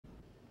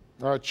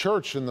A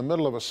church in the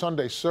middle of a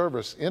Sunday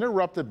service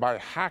interrupted by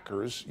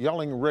hackers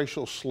yelling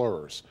racial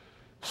slurs.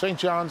 St.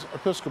 John's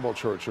Episcopal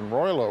Church in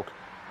Royal Oak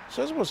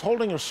says it was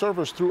holding a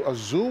service through a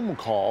Zoom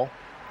call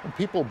when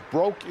people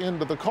broke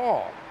into the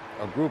call.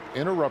 A group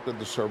interrupted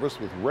the service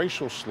with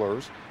racial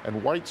slurs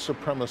and white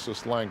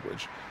supremacist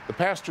language. The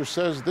pastor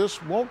says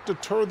this won't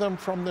deter them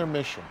from their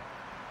mission.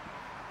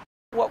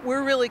 What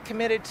we're really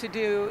committed to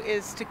do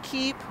is to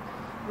keep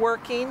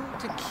working,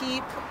 to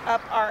keep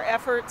up our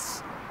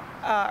efforts,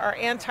 our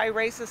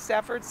anti-racist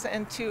efforts,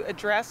 and to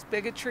address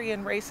bigotry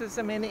and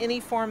racism in any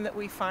form that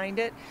we find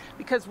it,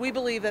 because we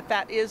believe that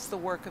that is the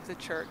work of the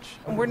church.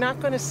 And we're not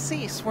going to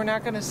cease, we're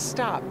not going to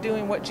stop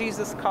doing what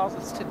Jesus calls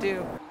us to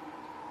do.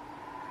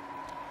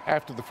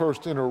 After the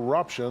first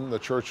interruption, the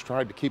church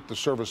tried to keep the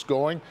service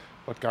going,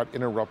 but got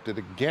interrupted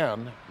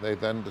again. They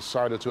then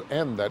decided to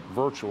end that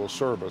virtual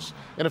service.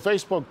 In a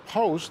Facebook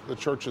post, the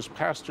church's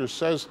pastor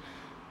says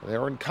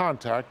they're in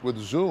contact with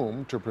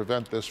Zoom to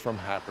prevent this from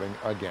happening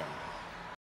again.